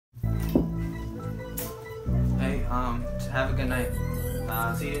Have a good night.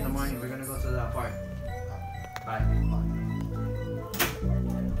 See you in the morning. We're gonna go to the park. Bye.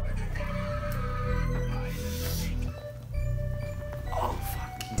 Oh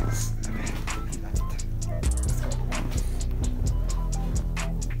fuck, yes.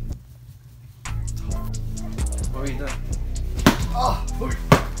 What were you doing? Oh,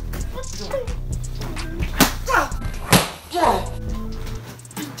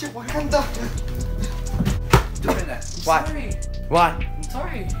 pinche Wakanda. Doing that. Why? Sorry. Why? I'm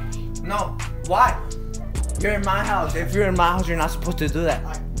sorry. No. Why? You're in my house. If you're in my house, you're not supposed to do that.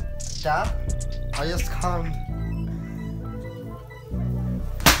 Dad, I just come.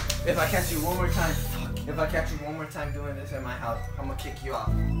 If I catch you one more time, doing this in my house, I'm gonna kick you out.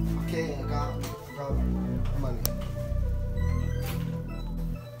 Okay, I got money.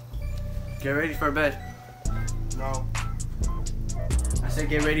 Get ready for bed. No. I said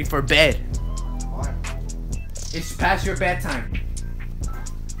get ready for bed. Why? It's past your bedtime.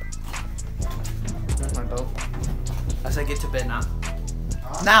 There's my belt. I said get to bed now.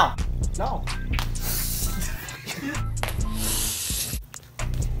 Huh? Now. No.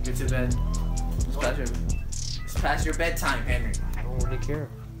 Get to bed. It's past your bedtime, Henry. I don't really care.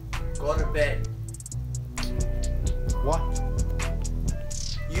 Go to bed. What?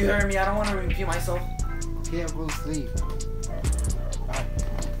 You heard me. I don't want to repeat myself. Okay, I'll go to sleep. Bye.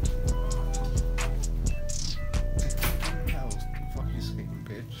 Fuck you, sleeping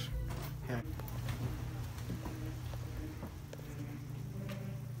bitch. Yeah.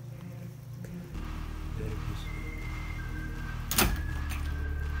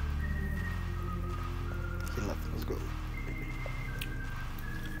 He left. Let's go.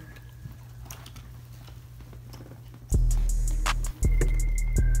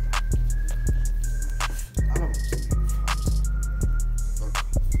 I don't sleep.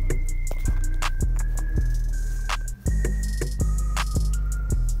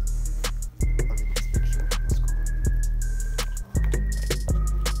 Let me get this picture. Let's go.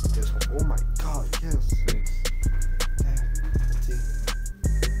 Yes. Oh my god, yes. Damn. Let's see.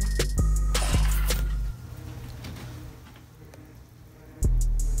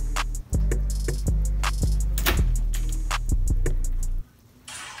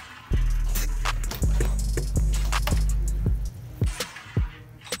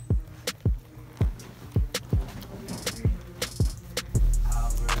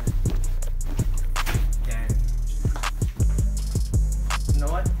 You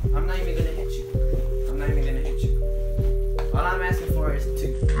know what? I'm not even gonna hit you. All I'm asking for is to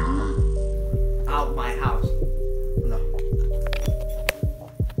out my house. No.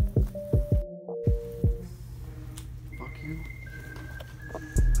 Fuck you. I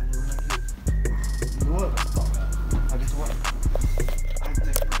don't like you. You know what? I guess what? I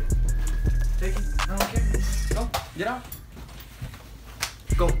take it. Take it. I don't care. Go. Get out.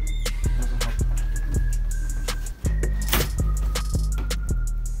 Go.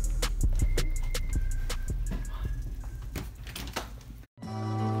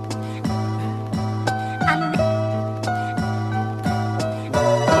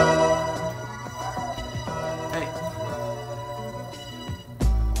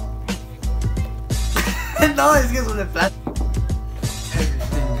 No, es que es un plan.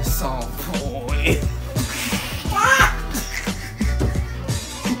 Everything is on point.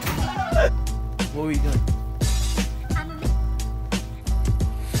 What were you doing?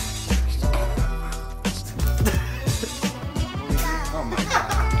 Oh my god.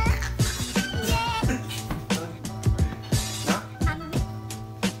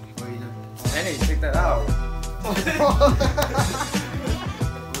 What are you doing? Henry, check that out.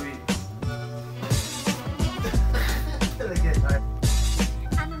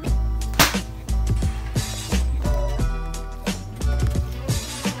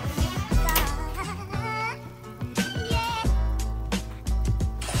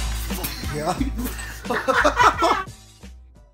 Yeah.